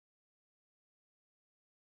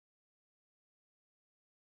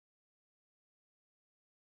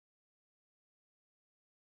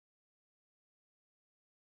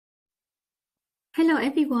Hello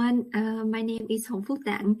everyone, my name is Phuc.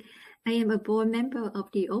 I am a board member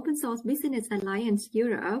of the Open Source Business Alliance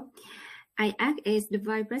Europe. I act as the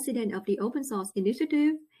Vice President of the Open Source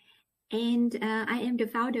Initiative, and I am the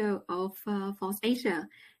founder of FOSS Asia,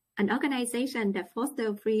 an organization that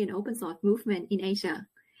fosters free and open source movement in Asia.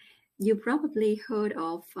 You probably heard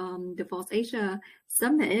of the FOSS Asia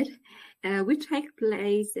Summit, which takes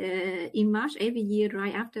place in March every year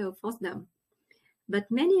right after FOSDEM. But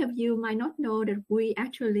many of you might not know that we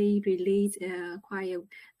actually release quite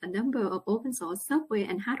a number of open source software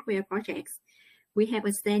and hardware projects. We have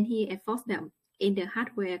a stand here at FOSDEM in the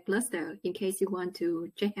hardware cluster in case you want to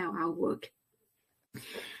check out our work.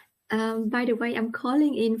 By the way, I'm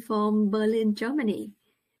calling in from Berlin, Germany.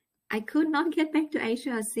 I could not get back to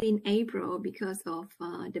Asia since April because of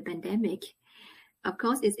the pandemic. Of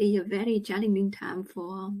course, it's a very challenging time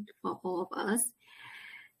for all of us.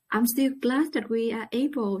 I'm still glad that we are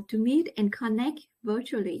able to meet and connect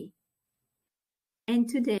virtually. And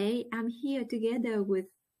today I'm here together with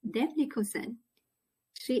Deb Nicholson.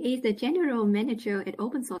 She is the General Manager at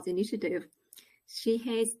Open Source Initiative. She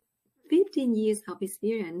has 15 years of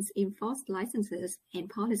experience in FOSS licenses and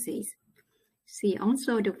policies. She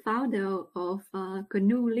also the founder of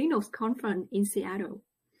GNU Linux Conference in Seattle.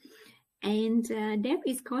 And Deb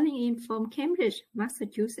is calling in from Cambridge,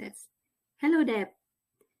 Massachusetts. Hello, Deb.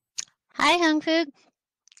 Hi, Phuc.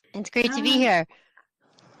 It's great to be here.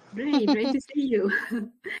 Great to see you.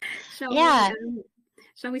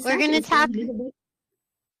 We're going to talk.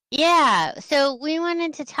 Yeah, so we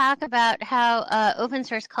wanted to talk about how open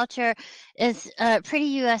source culture is pretty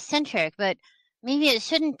US-centric, but maybe it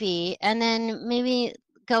shouldn't be, and then maybe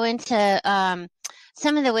go into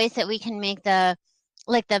some of the ways that we can make the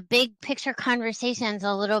big picture conversations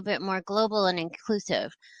a little bit more global and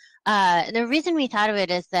inclusive. The reason we thought of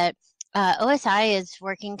it is that OSI is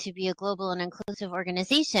working to be a global and inclusive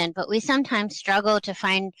organization, but we sometimes struggle to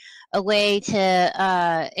find a way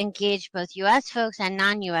to engage both US folks and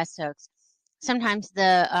non-US folks. Sometimes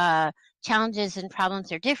the challenges and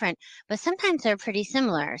problems are different, but sometimes they're pretty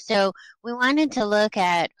similar. So we wanted to look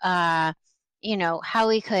at, how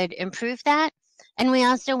we could improve that. And we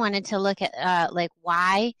also wanted to look at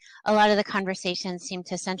why a lot of the conversations seem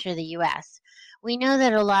to center the US. We know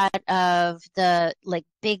that a lot of the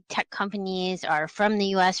big tech companies are from the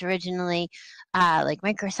US originally, like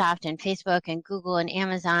Microsoft and Facebook and Google and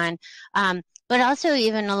Amazon, but also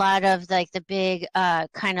even a lot of the big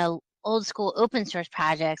kind of old school open source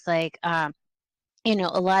projects, like a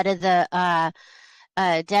lot of the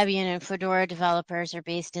Debian and Fedora developers are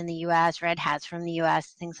based in the US, Red Hat's from the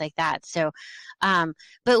US, things like that. So,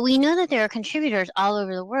 but we know that there are contributors all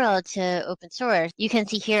over the world to open source. You can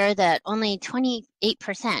see here that only 28%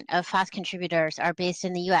 of FOSS contributors are based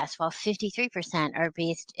in the US, while 53% are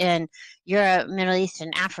based in Europe, Middle East,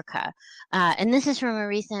 and Africa. And this is from a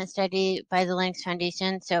recent study by the Linux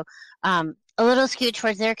Foundation. So a little skewed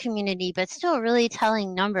towards their community, but still really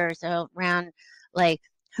telling numbers around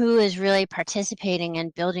who is really participating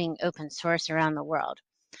and building open source around the world.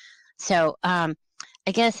 So I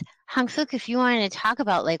guess, Phuc, if you wanted to talk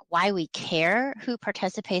about why we care who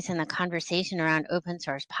participates in the conversation around open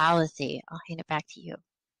source policy, I'll hand it back to you.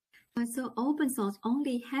 So open source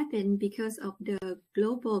only happened because of the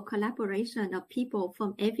global collaboration of people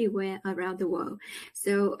from everywhere around the world.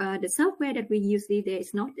 So the software that we use these days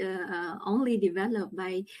is not only developed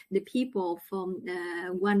by the people from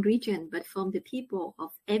one region, but from the people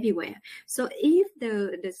of everywhere. So if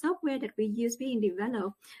the software that we use being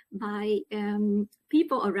developed by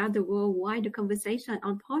people around the world, why the conversation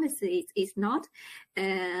on policies is not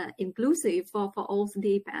inclusive for all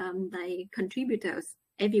the contributors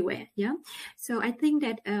everywhere. Yeah, so I think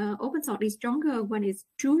that open source is stronger when it's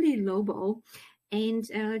truly global, and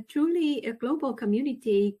truly a global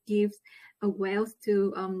community gives a wealth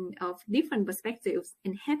to of different perspectives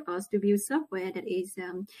and help us to build software that is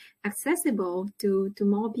accessible to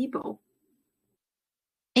more people.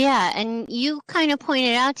 Yeah, and you kind of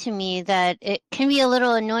pointed out to me that it can be a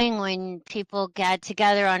little annoying when people get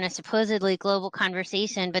together on a supposedly global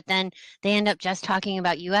conversation, but then they end up just talking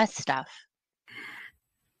about US stuff.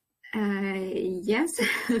 Yes.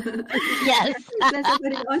 Yes.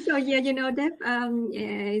 But also, yeah, Deb.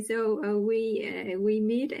 So we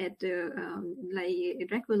meet at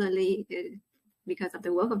regularly. Because of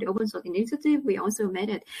the work of the Open Source Initiative, we also met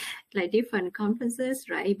at different conferences,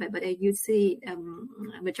 right? But you see,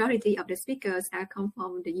 majority of the speakers are come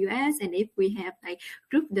from the US, and if we have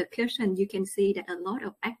group discussion, you can see that a lot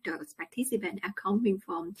of actors, participants are coming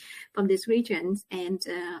from these regions, and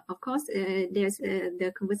of course, there's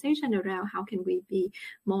the conversation around how can we be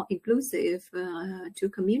more inclusive to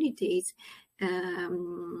communities.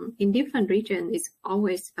 in different regions is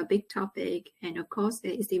always a big topic, and of course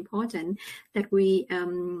it's important that we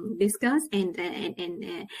discuss and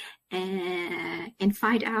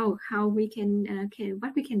find out how we can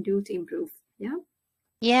what we can do to improve.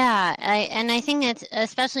 Yeah, I think it's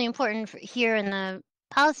especially important here in the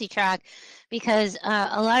policy track, because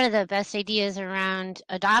a lot of the best ideas around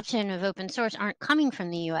adoption of open source aren't coming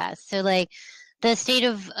from the US. So like the state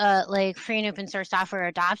of like free and open source software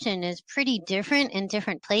adoption is pretty different in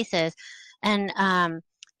different places. And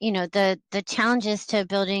you know, the challenges to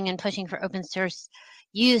building and pushing for open source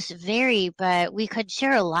use vary, but we could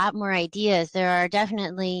share a lot more ideas. There are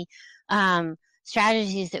definitely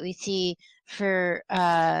strategies that we see for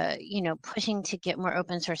you know, pushing to get more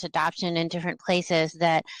open source adoption in different places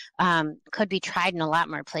that could be tried in a lot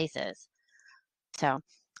more places. So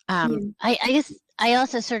I guess I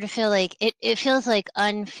also sort of feel like it feels like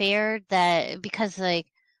unfair that because like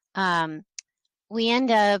we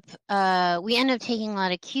end up taking a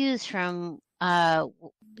lot of cues from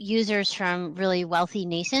users from really wealthy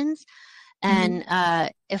nations, and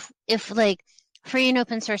if like free and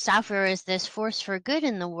open source software is this force for good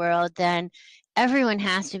in the world, then everyone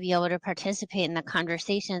has to be able to participate in the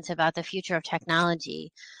conversations about the future of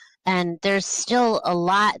technology. And there's still a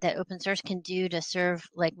lot that open source can do to serve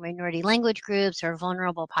like minority language groups or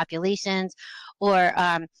vulnerable populations, or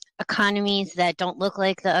economies that don't look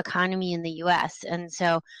like the economy in the US. And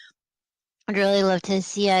so I'd really love to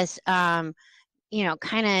see us, you know,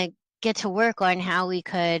 kind of get to work on how we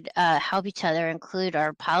could help each other include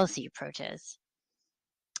our policy approaches.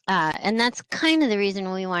 And that's kind of the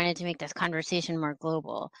reason we wanted to make this conversation more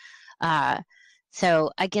global.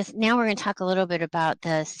 So I guess now we're going to talk a little bit about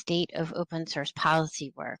the state of open source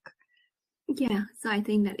policy work. Yeah, so I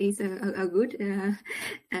think that is a good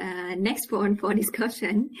next point for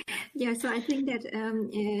discussion. Yeah, so I think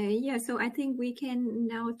that so I think we can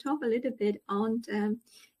now talk a little bit on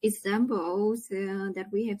examples that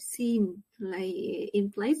we have seen like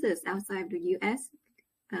in places outside the US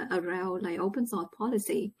around like open source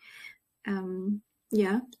policy.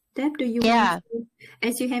 Deb, do you want to,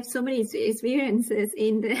 as you have so many experiences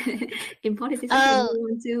in the in policy, do you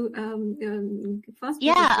want to first?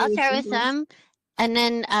 Yeah, I'll start with some, and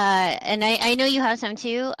then and I know you have some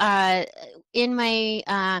too. In my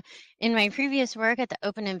previous work at the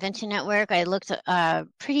Open Invention Network, I looked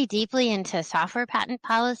pretty deeply into software patent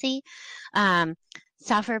policy.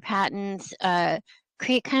 Software patents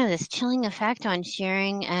create kind of this chilling effect on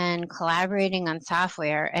sharing and collaborating on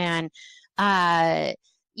software, and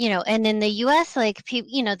you know, and in the US, like people,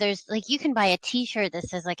 you know, there's like you can buy a T-shirt that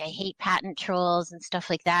says like I hate patent trolls and stuff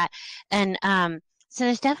like that, and so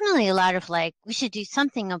there's definitely a lot of like we should do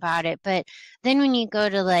something about it. But then when you go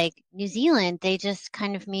to like New Zealand, they just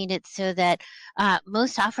kind of made it so that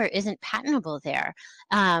most software isn't patentable there.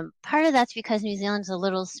 Part of that's because New Zealand's a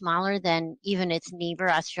little smaller than even its neighbor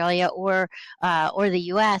Australia or the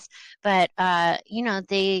US, but you know,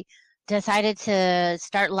 they decided to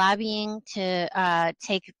start lobbying to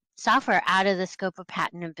take software out of the scope of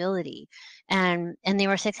patentability, and they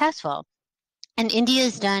were successful. And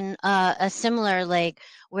India's done a similar, like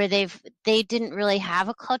where they didn't really have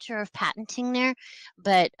a culture of patenting there,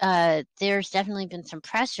 but there's definitely been some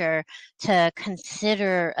pressure to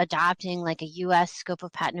consider adopting like a US scope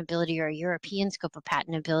of patentability or a European scope of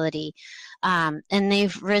patentability, and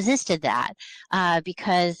they've resisted that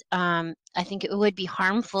because I think it would be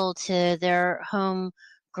harmful to their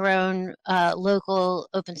homegrown local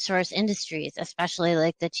open source industries, especially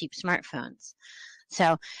like the cheap smartphones.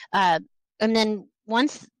 So and then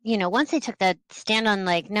once they took that stand on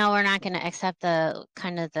like, no, we're not going to accept the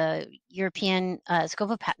kind of the European scope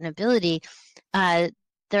of patentability,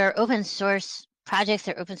 their open source projects,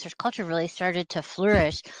 their open source culture really started to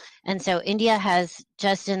flourish. And so India has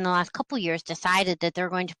just in the last couple of years decided that they're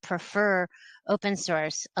going to prefer open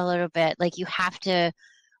source a little bit. Like you have to,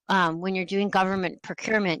 when you're doing government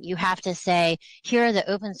procurement, you have to say, here are the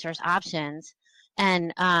open source options.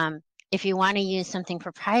 And if you want to use something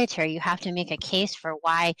proprietary, you have to make a case for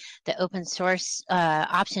why the open source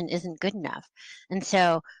option isn't good enough. And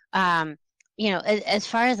so, you know, as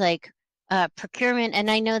far as like procurement,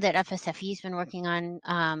 and I know that FSFE's been working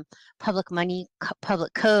on public money,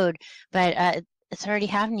 public code, but it's already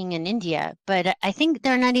happening in India. But I think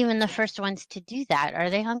they're not even the first ones to do that, are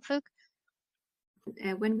they, Phuc?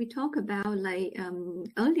 When we talk about like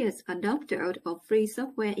earliest adopter of free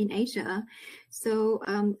software in Asia, so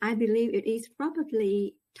I believe it is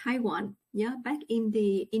probably Taiwan. Yeah, back in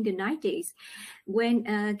the 90s, when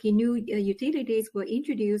GNU utilities were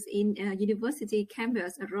introduced in university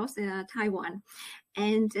campus across Taiwan,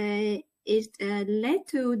 and it led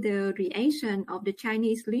to the creation of the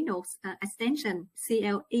Chinese Linux extension,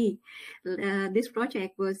 CLE. This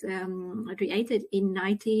project was created in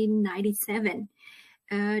 1997.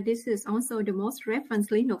 This is also the most referenced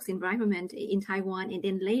Linux environment in Taiwan, and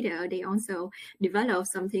then later they also developed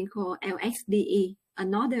something called LXDE,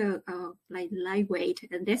 another like lightweight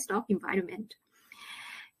desktop environment.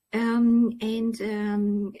 In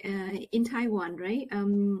Taiwan, right,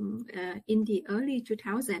 in the early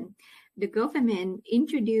 2000s, the government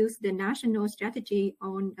introduced the national strategy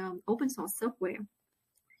on open source software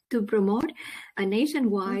to promote a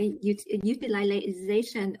nationwide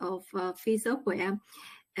utilization of free software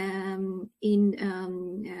in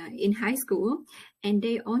high school, and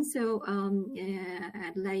they also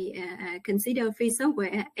consider free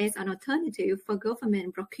software as an alternative for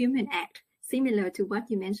government procurement act, similar to what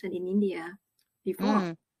you mentioned in India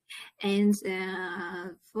before. And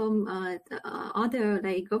from other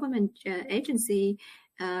like government agency,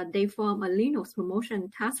 they form a Linux promotion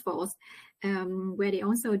task force, where they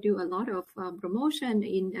also do a lot of promotion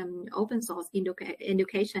in open source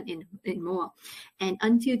education and more. And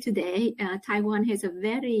until today, Taiwan has a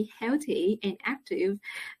very healthy and active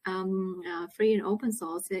free and open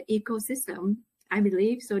source ecosystem, I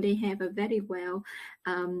believe. So they have a very well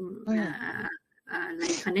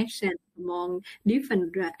like connection among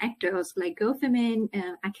different actors like government,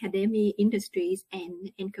 academic, industries,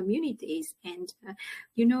 and communities. And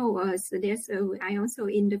you know, so there's I also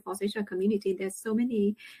in the FOSS Asia community. There's so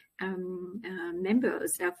many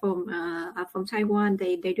members from Taiwan.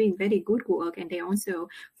 They're doing very good work, and they also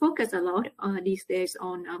focus a lot these days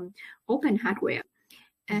on open hardware.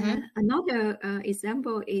 Another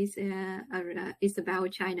example is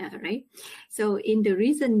about China, right? So in the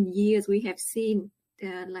recent years, we have seen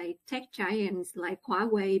like tech giants like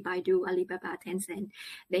Huawei, Baidu, Alibaba, Tencent.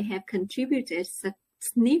 They have contributed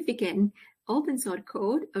significant open source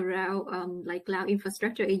code around like cloud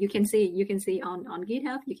infrastructure. You can see on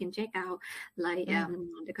GitHub. You can check out like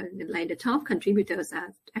the top contributors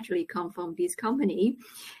are actually come from this company.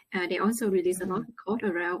 They also release a lot of code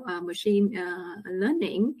around machine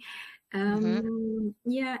learning.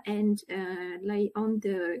 Yeah, and like on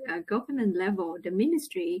the government level, the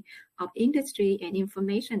Ministry of Industry and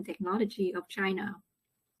Information Technology of China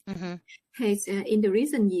has in the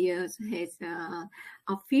recent years has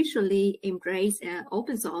officially embraced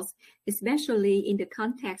open source, especially in the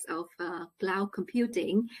context of cloud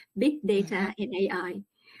computing, big data, and AI.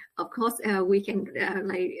 Of course, we can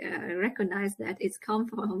recognize that it's come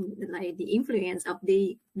from like the influence of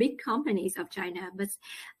the big companies of China. But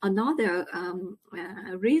another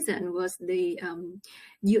reason was the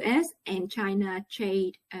US and China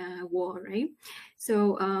trade war, right?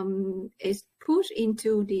 So it's pushed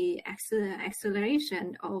into the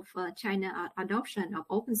acceleration of China adoption of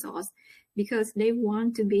open source because they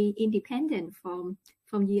want to be independent from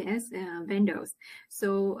US vendors.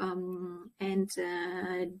 So and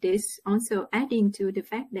this also adding to the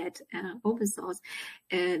fact that open source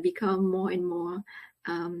become more and more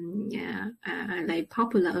like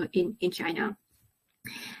popular in China.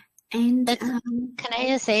 And can I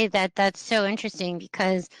just say that that's so interesting,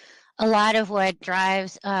 because a lot of what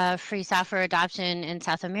drives free software adoption in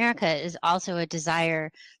South America is also a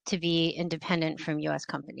desire to be independent from US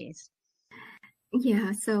companies.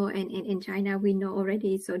 Yeah, so and in China we know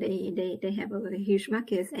already, so they have a huge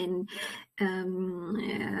market, and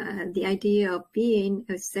the idea of being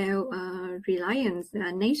a self-reliant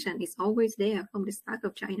nation is always there from the start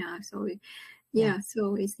of China. So yeah,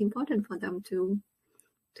 so it's important for them to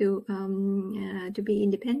be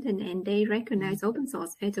independent, and they recognize open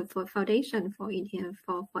source as a foundation for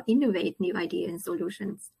innovate new ideas and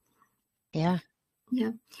solutions. Yeah.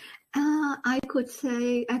 Yeah. I could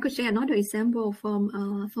share another example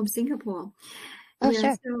from Singapore. Oh,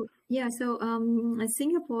 sure. So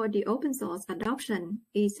Singapore, the open source adoption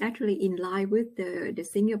is actually in line with the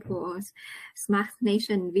Singapore's smart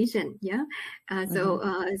nation vision. Yeah. So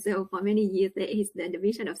for many years there is the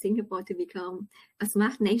vision of Singapore to become a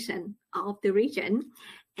smart nation of the region,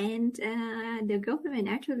 and the government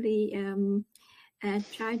actually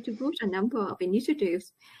tried to push a number of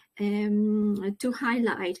initiatives to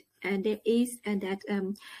highlight. There is that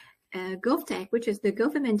GovTech, which is the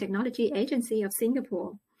Government Technology Agency of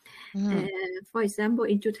Singapore. For example,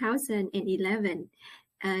 in 2011,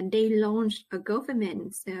 they launched a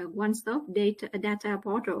government's one-stop data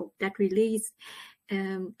portal that released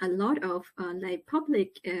a lot of like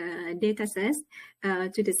public data sets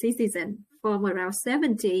to the citizen from around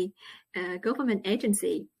 70 government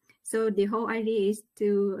agencies So the whole idea is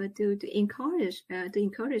to encourage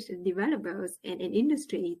developers and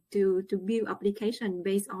industry to build application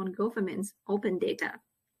based on government's open data.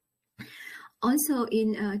 Also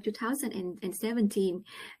in 2017,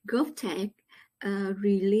 GovTech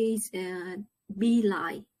released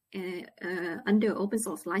Beeline under open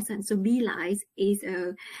source license. So Beeline is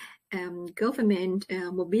a government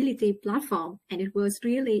mobility platform, and it was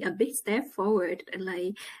really a big step forward,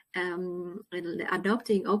 like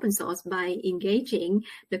adopting open source by engaging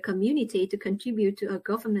the community to contribute to a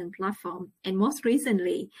government platform. And most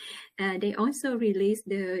recently, they also released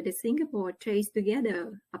the Singapore Trace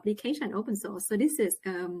Together application open source. So this is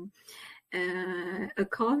a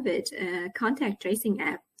COVID contact tracing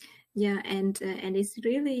app. Yeah, and it's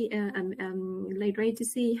really like great to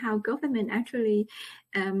see how government actually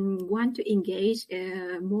want to engage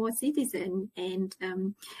more citizens and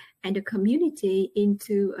the community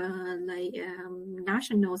into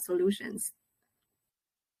national solutions.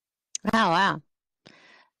 Wow.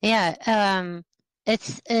 Yeah,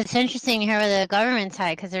 it's interesting here with the government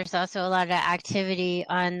side, because there's also a lot of activity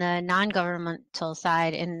on the non-governmental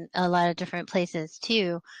side in a lot of different places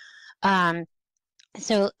too.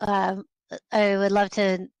 So I would love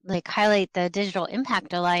to highlight the Digital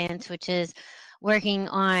Impact Alliance, which is working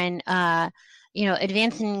on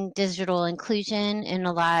advancing digital inclusion in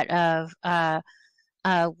a lot of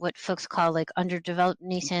what folks call underdeveloped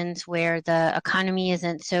nations where the economy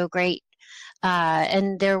isn't so great,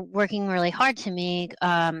 and they're working really hard to make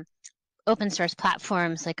open source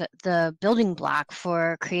platforms like the building block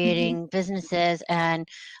for creating businesses and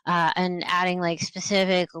adding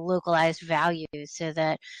specific localized values, so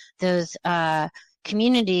that those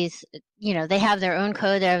communities, they have their own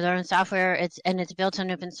code, they have their own software, it's built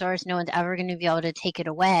on open source. No one's ever going to be able to take it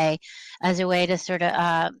away, as a way to sort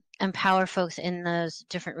of empower folks in those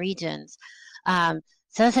different regions.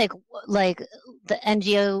 So that's like the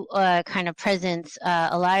NGO kind of presence.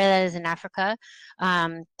 A lot of that is in Africa.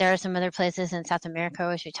 There are some other places in South America,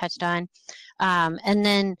 which we touched on. And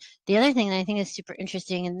then the other thing that I think is super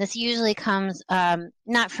interesting, and this usually comes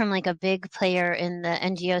not from a big player in the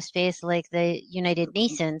NGO space like the United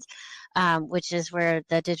Nations, which is where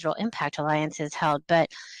the Digital Impact Alliance is held, but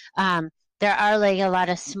there are a lot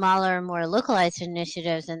of smaller, more localized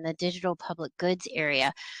initiatives in the digital public goods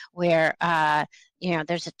area, where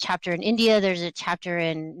there's a chapter in India, there's a chapter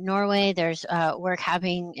in Norway, there's work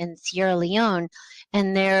happening in Sierra Leone,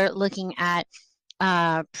 and they're looking at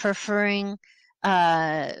preferring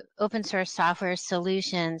open source software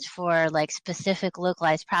solutions for specific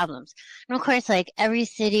localized problems. And of course, every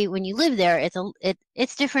city, when you live there,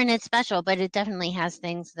 it's different, it's special, but it definitely has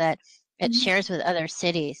things that it shares with other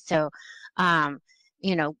cities. So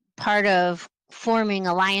part of forming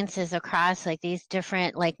alliances across these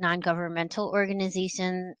different non-governmental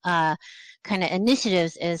organization kind of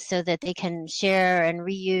initiatives is so that they can share and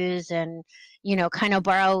reuse and kind of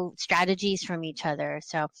borrow strategies from each other.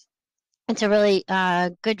 So it's a really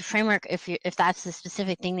good framework if that's the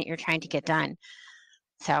specific thing that you're trying to get done.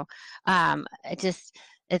 So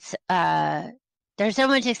there's so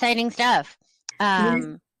much exciting stuff. Yes.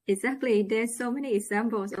 Exactly. There's so many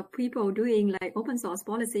examples of people doing open source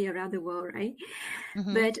policy around the world, right?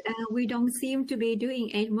 But we don't seem to be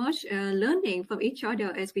doing as much learning from each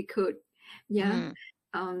other as we could. Yeah.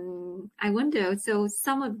 I wonder, so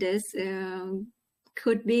some of this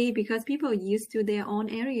could be because people used to their own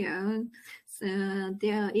area.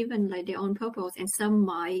 They are even their own purpose, and some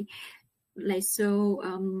might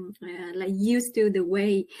used to the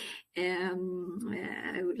way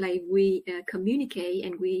we communicate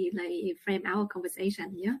and we frame our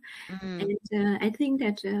conversation. Yeah. And I think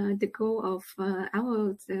that the goal of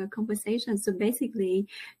our conversation is basically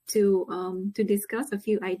to discuss a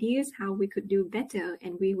few ideas how we could do better,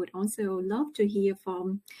 and we would also love to hear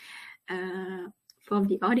from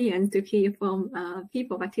the audience, to hear from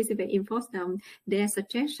people participate in FOSDEM, their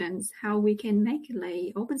suggestions, how we can make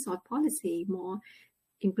open source policy more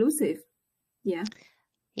inclusive. Yeah.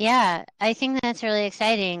 Yeah, I think that's really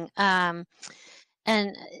exciting. And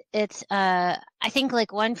it's, I think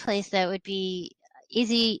one place that would be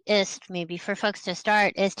easiest maybe for folks to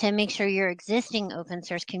start is to make sure your existing open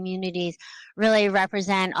source communities really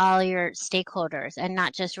represent all your stakeholders, and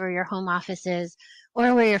not just where your home office is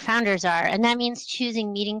or where your founders are. And that means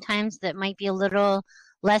choosing meeting times that might be a little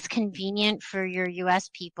less convenient for your US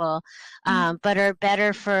people, but are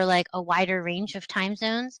better for a wider range of time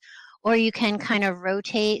zones. Or you can kind of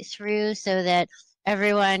rotate through so that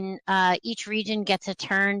everyone, each region gets a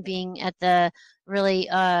turn being at the really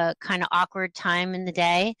kind of awkward time in the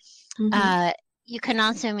day. You can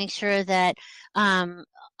also make sure that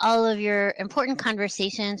all of your important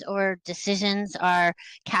conversations or decisions are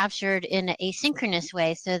captured in an asynchronous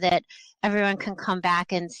way so that everyone can come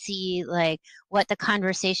back and see like what the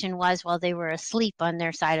conversation was while they were asleep on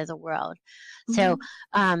their side of the world. So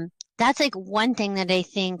that's like one thing that I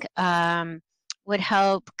think would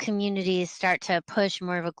help communities start to push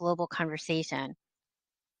more of a global conversation.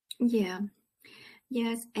 Yeah.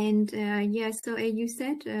 Yes, and yes. So you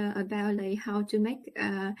said about like how to make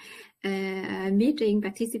meeting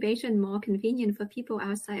participation more convenient for people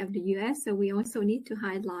outside of the US. So we also need to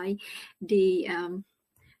highlight the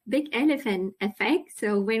big elephant effect.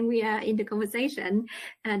 So when we are in the conversation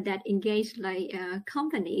that engage like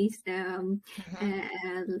companies,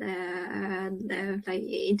 like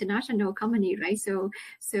international company, right? So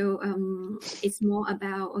it's more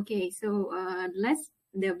about, okay, so let's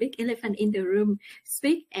the big elephant in the room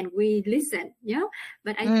speak and we listen. Yeah,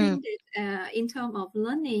 but I think that in terms of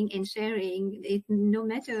learning and sharing, it no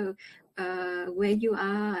matter where you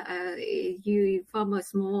are, you from a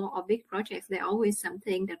small or big projects, there's always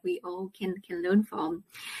something that we all can learn from.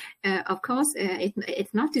 Of course,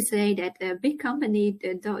 it's not to say that a big company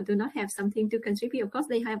do not have something to contribute. Of course,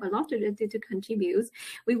 they have a lot to contribute.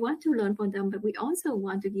 We want to learn from them, but we also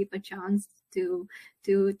want to give a chance to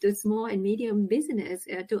small and medium business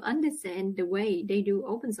to understand the way they do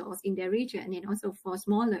open source in their region, and also for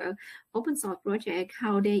smaller open source project,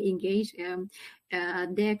 how they engage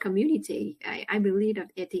their community. I believe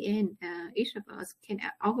that at the end, each of us can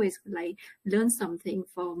always like learn something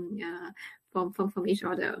from each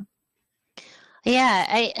other. Yeah,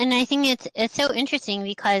 I think it's so interesting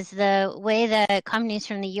because the way that companies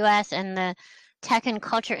from the US and the tech and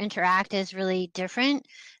culture interact is really different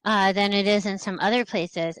than it is in some other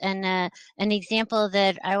places. And an example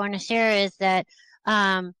that I want to share is that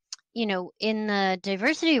you know, in the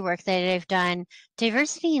diversity work that I've done,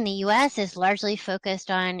 diversity in the US is largely focused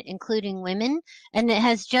on including women, and it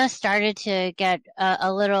has just started to get a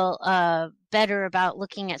little better about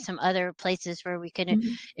looking at some other places where we could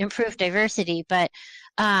improve diversity. But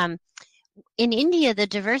in India, the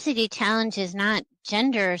diversity challenge is not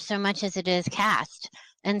gender so much as it is caste.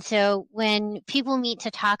 And so when people meet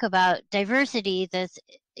to talk about diversity, this,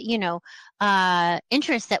 you know,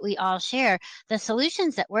 interests that we all share, the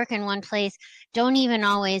solutions that work in one place don't even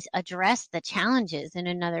always address the challenges in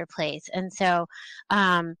another place. And so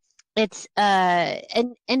it's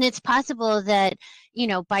and it's possible that, you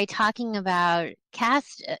know, by talking about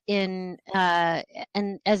caste in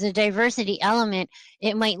and as a diversity element,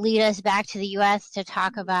 it might lead us back to the US to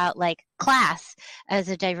talk about like class as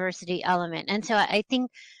a diversity element. And so I think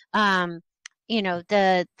you know,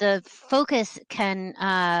 the focus can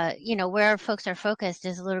you know, where folks are focused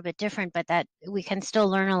is a little bit different, but that we can still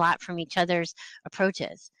learn a lot from each other's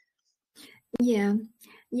approaches. Yeah.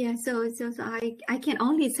 Yeah, so I can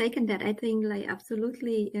only second that. I think like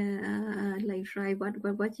absolutely like right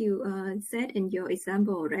what you said in your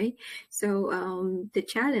example, right? So the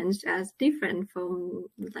challenge is different from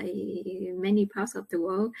like many parts of the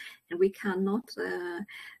world, and we cannot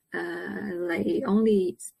like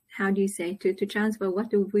only, how do you say, to transfer what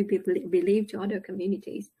do we believe to other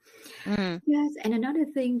communities. Yes, and another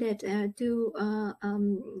thing that to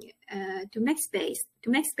make space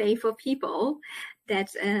for people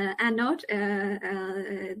that are not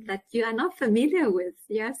that you are not familiar with.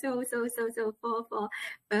 Yeah, so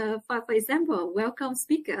for example, welcome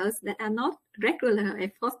speakers that are not regular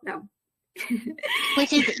at FOSDEM.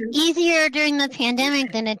 Which is easier during the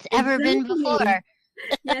pandemic than it's ever been before.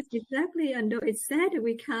 Yes, exactly. And though it's sad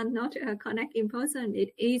we cannot connect in person,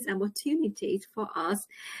 it is opportunities for us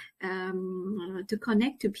to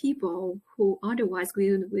connect to people who otherwise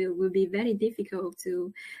will be very difficult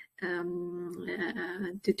to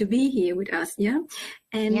be here with us. Yeah,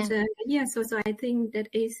 and so I think that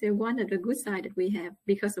is one of the good side that we have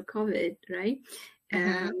because of COVID, right?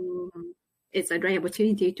 It's a great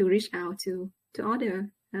opportunity to reach out to other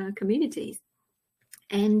communities.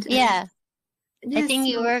 And yes, I think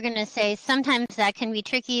you were going to say sometimes that can be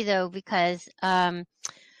tricky though, because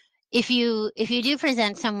if you do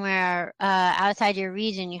present somewhere outside your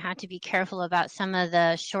region, you have to be careful about some of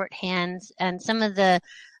the shorthands and some of the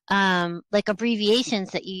like abbreviations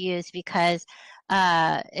that you use, because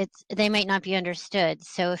they might not be understood.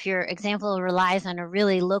 So if your example relies on a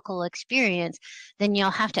really local experience, then you'll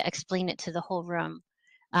have to explain it to the whole room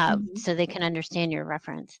so they can understand your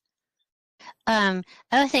reference. I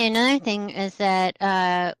would say another thing is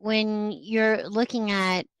that when you're looking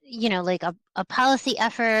at, you know, like a policy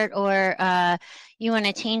effort, or you want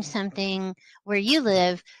to change something where you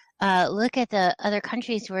live, look at the other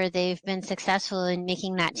countries where they've been successful in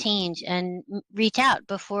making that change and reach out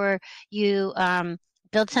before you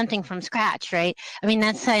build something from scratch, right? I mean,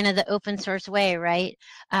 that's kind of the open source way, right?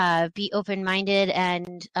 Be open-minded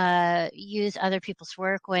and use other people's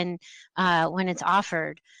work when it's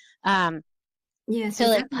offered. Yes,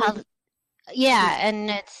 so exactly. like yeah, and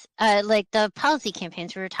it's like the policy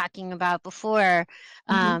campaigns we were talking about before,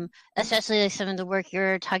 especially like some of the work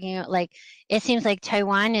you're talking about, like it seems like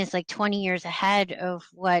Taiwan is like 20 years ahead of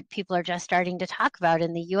what people are just starting to talk about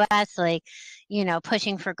in the US, like, you know,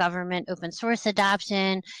 pushing for government open source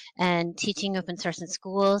adoption and teaching open source in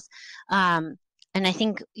schools. And I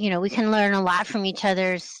think, you know, we can learn a lot from each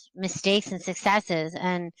other's mistakes and successes,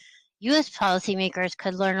 and US policymakers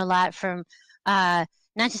could learn a lot from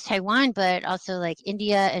not just Taiwan, but also like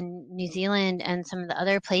India and New Zealand and some of the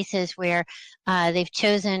other places where they've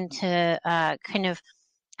chosen to kind of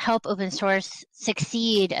help open source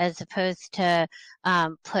succeed as opposed to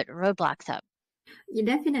put roadblocks up. Yeah,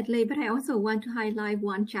 definitely, but I also want to highlight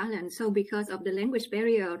one challenge. So because of the language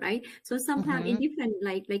barrier, right? So sometimes in different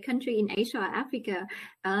like country in Asia or Africa,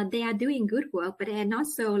 they are doing good work, but they are not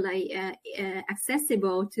so like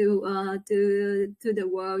accessible to the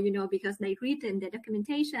world, you know, because they written their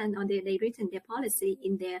documentation or they written their policy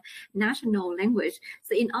in their national language.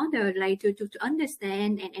 So in order like to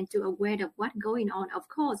understand and to aware of what's going on, of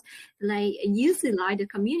course, like usually like the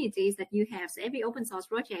communities that you have. So every open source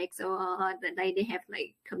project, so they have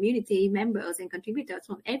like community members and contributors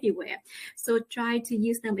from everywhere. So try to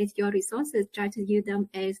use them as your resources, try to use them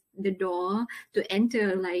as the door to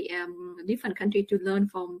enter like different countries to learn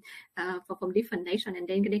from different nations, and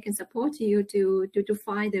then they can support you to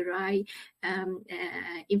find the right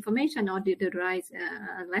information or the right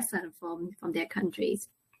lesson from their countries.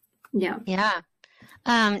 Yeah. Yeah.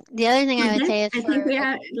 The other thing I would say is I think we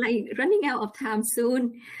are like running out of time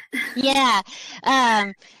soon. Yeah.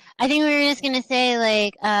 I think we were just going to say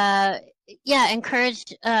like, yeah, encourage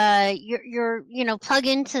your, you know, plug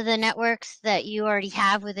into the networks that you already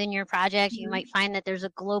have within your project. You might find that there's a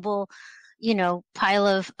global, you know, pile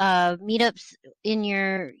of meetups in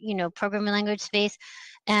your, you know, programming language space,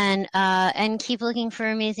 and keep looking for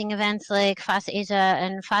amazing events like FOSS Asia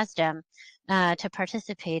and FOSDEM to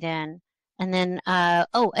participate in. And then,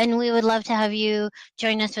 and we would love to have you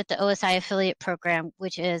join us with the OSI affiliate program,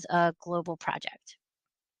 which is a global project.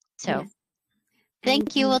 So yes.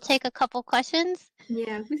 Thank you. We'll take a couple questions.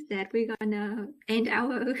 Yeah, with that, we're gonna end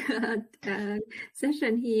our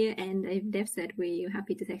session here. And if Deb said, we're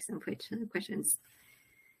happy to take some questions.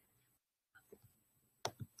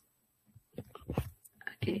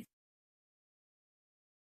 Okay.